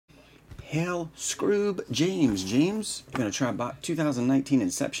Hell Scroob James. James, I'm going to try 2019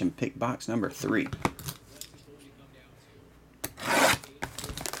 Inception pick box number 3.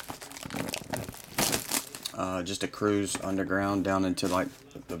 Just a cruise underground down into like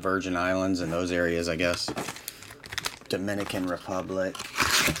the Virgin Islands and those areas, I guess. Dominican Republic.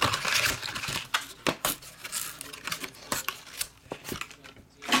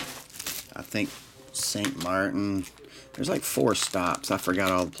 I think St. Martin. There's like 4 stops. I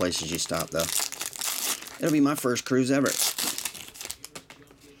forgot all the places you stop though. It'll be my first cruise ever.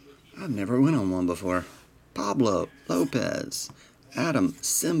 I've never went on one before. Pablo Lopez, Adam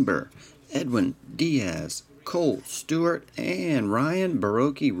Simber, Edwin Diaz, Cole Stewart, and Ryan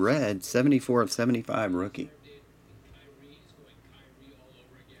Baroque Red, 74 of 75 rookie.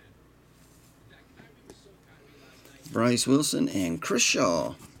 Bryce Wilson and Chris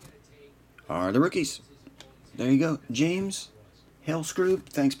Shaw are the rookies. There you go. James Hellscrew.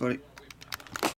 Thanks, buddy.